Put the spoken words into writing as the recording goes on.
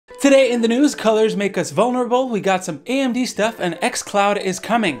Today in the news, colors make us vulnerable, we got some AMD stuff, and xCloud is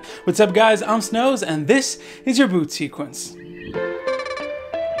coming. What's up guys, I'm Snows, and this is your boot sequence.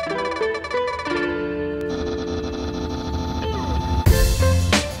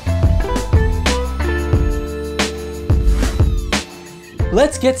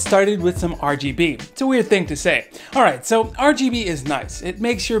 Let's get started with some RGB. It's a weird thing to say. Alright, so RGB is nice. It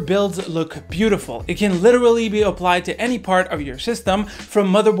makes your builds look beautiful. It can literally be applied to any part of your system, from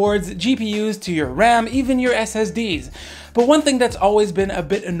motherboards, GPUs, to your RAM, even your SSDs. But one thing that's always been a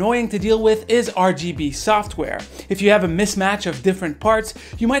bit annoying to deal with is RGB software. If you have a mismatch of different parts,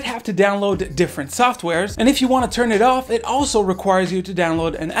 you might have to download different softwares, and if you want to turn it off, it also requires you to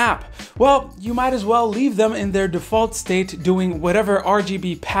download an app. Well, you might as well leave them in their default state doing whatever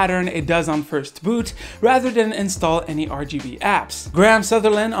RGB pattern it does on first boot, rather than install any RGB apps. Graham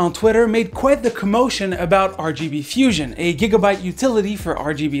Sutherland on Twitter made quite the commotion about RGB Fusion, a gigabyte utility for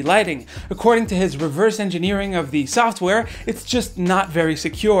RGB lighting. According to his reverse engineering of the software, it's just not very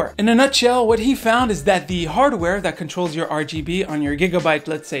secure. In a nutshell, what he found is that the hardware that controls your RGB on your gigabyte,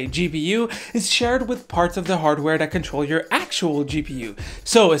 let's say GPU, is shared with parts of the hardware that control your actual GPU.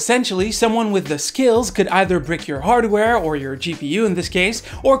 So essentially, someone with the skills could either brick your hardware, or your GPU in this case,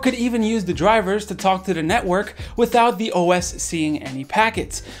 or could even use the drivers to talk to the network without the OS seeing any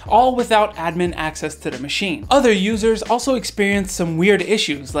packets, all without admin access to the machine. Other users also experienced some weird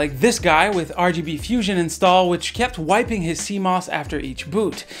issues, like this guy with RGB Fusion install, which kept wiping his CMOS after each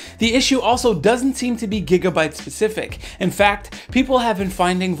boot. The issue also doesn't seem to be gigabyte specific. In fact, people have been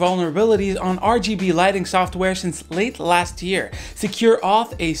finding vulnerabilities on RGB lighting software since late last year.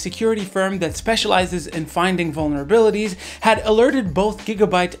 Auth, a security firm that specializes in finding vulnerabilities, had alerted both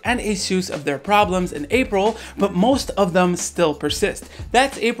Gigabyte and ASUS of their problems in April, but most of them still persist.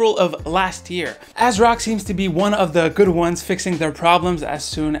 That's April of last year. Asrock seems to be one of the good ones fixing their problems as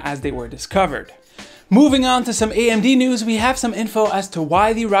soon as they were discovered. Moving on to some AMD news, we have some info as to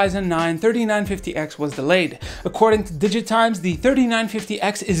why the Ryzen 9 3950X was delayed. According to Digitimes, the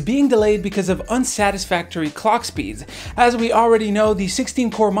 3950X is being delayed because of unsatisfactory clock speeds. As we already know, the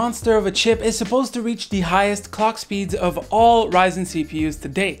 16-core monster of a chip is supposed to reach the highest clock speeds of all Ryzen CPUs to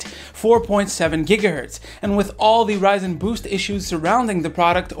date, 4.7 GHz. And with all the Ryzen boost issues surrounding the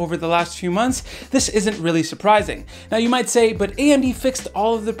product over the last few months, this isn't really surprising. Now you might say, but AMD fixed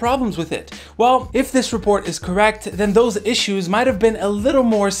all of the problems with it. Well, if this report is correct, then those issues might have been a little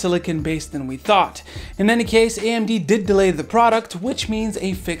more silicon based than we thought. In any case, AMD did delay the product, which means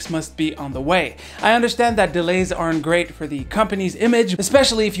a fix must be on the way. I understand that delays aren't great for the company's image,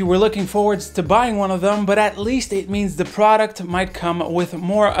 especially if you were looking forward to buying one of them, but at least it means the product might come with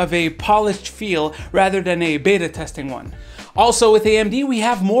more of a polished feel rather than a beta testing one. Also with AMD, we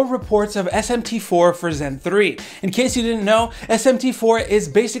have more reports of SMT4 for Zen 3. In case you didn't know, SMT4 is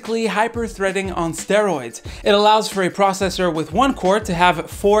basically hyper-threading on steroids. It allows for a processor with one core to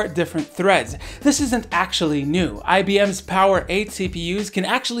have 4 different threads. This isn't actually new. IBM's Power 8 CPUs can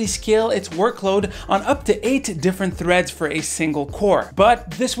actually scale its workload on up to 8 different threads for a single core,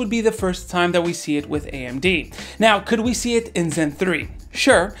 but this would be the first time that we see it with AMD. Now, could we see it in Zen 3?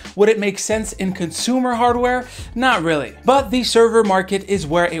 Sure. Would it make sense in consumer hardware? Not really. But the server market is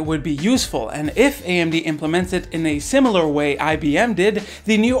where it would be useful, and if AMD implements it in a similar way IBM did,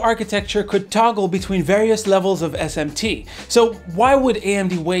 the new architecture could toggle between various levels of SMT. So why would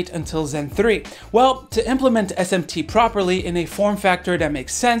AMD wait until Zen 3? Well, to implement SMT properly in a form factor that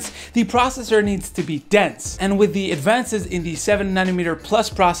makes sense, the processor needs to be dense. And with the advances in the 7nm plus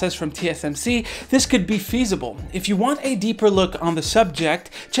process from TSMC, this could be feasible. If you want a deeper look on the subject,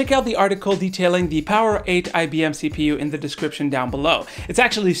 check out the article detailing the Power 8 IBM CPU in the description down below. It's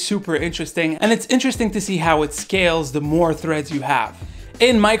actually super interesting, and it's interesting to see how it scales the more threads you have.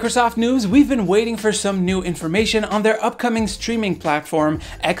 In Microsoft news, we've been waiting for some new information on their upcoming streaming platform,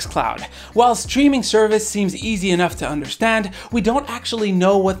 xCloud. While streaming service seems easy enough to understand, we don't actually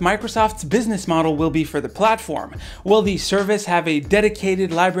know what Microsoft's business model will be for the platform. Will the service have a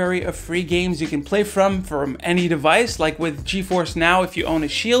dedicated library of free games you can play from any device, like with GeForce Now if you own a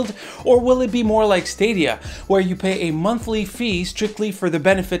Shield, or will it be more like Stadia, where you pay a monthly fee strictly for the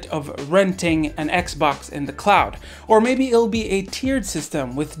benefit of renting an Xbox in the cloud? Or maybe it'll be a tiered system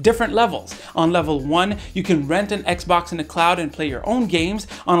with different levels. On level 1, you can rent an Xbox in the cloud and play your own games.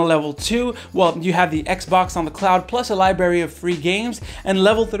 On a level 2, well, you have the Xbox on the cloud plus a library of free games, and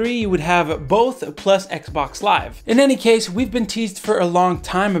level 3 you would have both plus Xbox Live. In any case, we've been teased for a long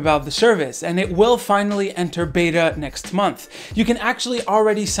time about the service, and it will finally enter beta next month. You can actually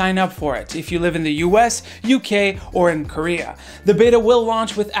already sign up for it if you live in the US, UK, or in Korea. The beta will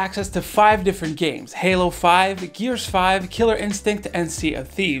launch with access to 5 different games: Halo 5, Gears 5, Killer Instinct, and sea of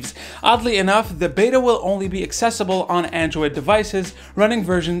thieves. Oddly enough, the beta will only be accessible on Android devices running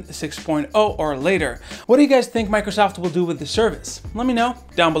version 6.0 or later. What do you guys think Microsoft will do with the service? Let me know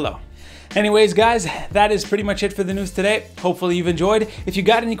down below. Anyways, guys, that is pretty much it for the news today. Hopefully you've enjoyed. If you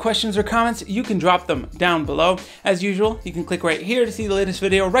got any questions or comments, you can drop them down below. As usual, you can click right here to see the latest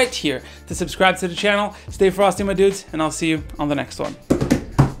video, right here to subscribe to the channel. Stay frosty, my dudes, and I'll see you on the next one.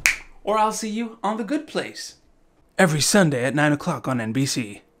 Or I'll see you on The Good Place. Every Sunday at 9 o'clock on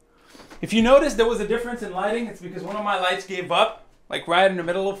NBC. If you noticed there was a difference in lighting, it's because one of my lights gave up, like right in the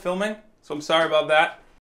middle of filming. So I'm sorry about that.